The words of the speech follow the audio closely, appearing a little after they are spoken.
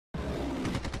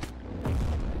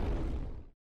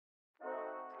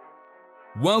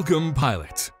Welcome,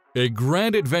 pilot. A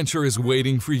grand adventure is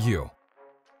waiting for you.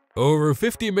 Over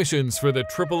 50 missions for the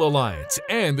Triple Alliance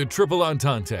and the Triple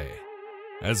Entente,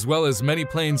 as well as many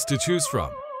planes to choose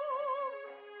from.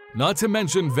 Not to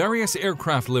mention various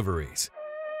aircraft liveries.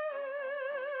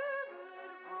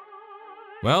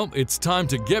 Well, it's time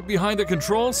to get behind the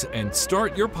controls and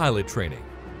start your pilot training.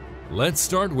 Let's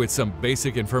start with some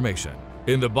basic information.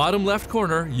 In the bottom left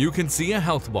corner, you can see a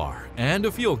health bar and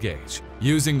a fuel gauge.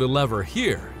 Using the lever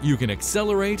here, you can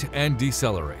accelerate and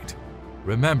decelerate.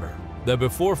 Remember that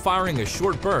before firing a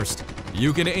short burst,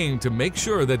 you can aim to make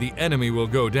sure that the enemy will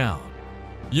go down.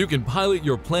 You can pilot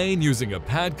your plane using a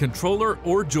pad controller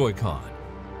or Joy-Con.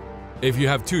 If you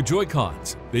have two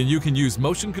Joy-Cons, then you can use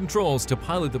motion controls to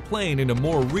pilot the plane in a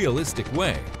more realistic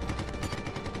way.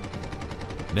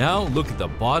 Now look at the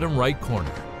bottom right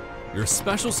corner. Your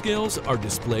special skills are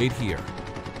displayed here.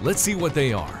 Let's see what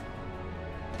they are.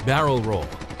 Barrel roll,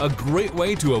 a great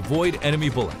way to avoid enemy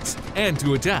bullets and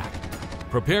to attack.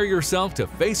 Prepare yourself to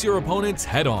face your opponents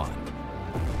head-on.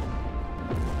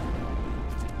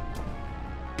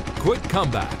 Quick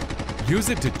comeback. Use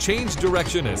it to change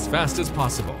direction as fast as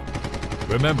possible.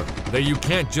 Remember that you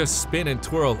can't just spin and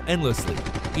twirl endlessly.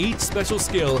 Each special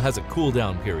skill has a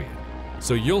cooldown period,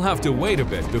 so you'll have to wait a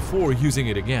bit before using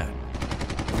it again.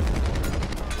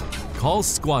 Call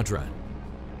Squadron.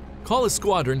 Call a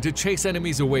squadron to chase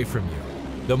enemies away from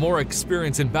you. The more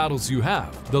experience in battles you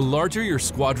have, the larger your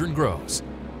squadron grows.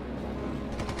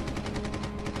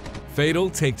 Fatal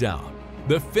Takedown.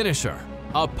 The Finisher.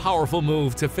 A powerful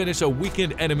move to finish a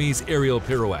weakened enemy's aerial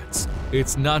pirouettes.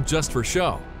 It's not just for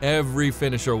show. Every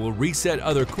finisher will reset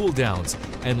other cooldowns,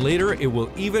 and later it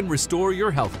will even restore your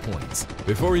health points.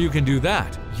 Before you can do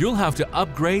that, you'll have to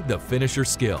upgrade the finisher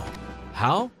skill.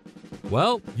 How?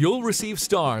 Well, you'll receive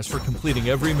stars for completing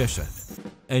every mission,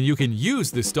 and you can use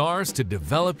the stars to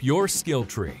develop your skill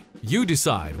tree. You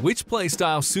decide which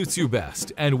playstyle suits you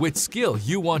best and which skill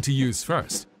you want to use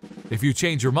first. If you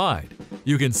change your mind,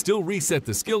 you can still reset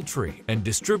the skill tree and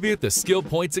distribute the skill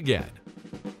points again.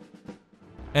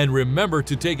 And remember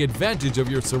to take advantage of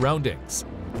your surroundings.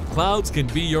 Clouds can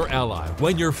be your ally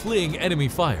when you're fleeing enemy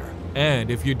fire,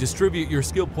 and if you distribute your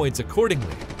skill points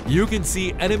accordingly, you can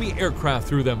see enemy aircraft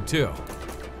through them too.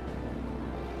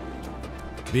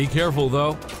 Be careful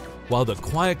though. While the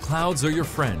quiet clouds are your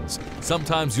friends,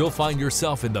 sometimes you'll find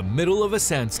yourself in the middle of a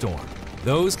sandstorm.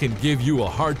 Those can give you a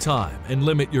hard time and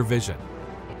limit your vision.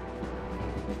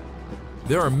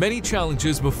 There are many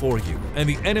challenges before you, and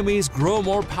the enemies grow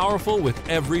more powerful with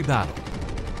every battle.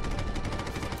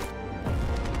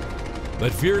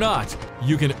 But fear not,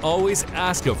 you can always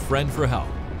ask a friend for help.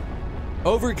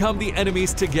 Overcome the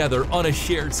enemies together on a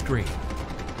shared screen.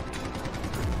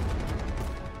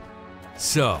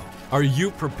 So, are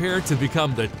you prepared to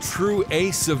become the true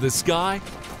ace of the sky?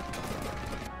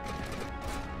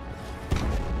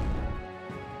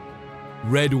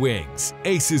 Red Wings,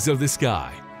 Aces of the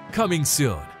Sky, coming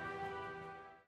soon.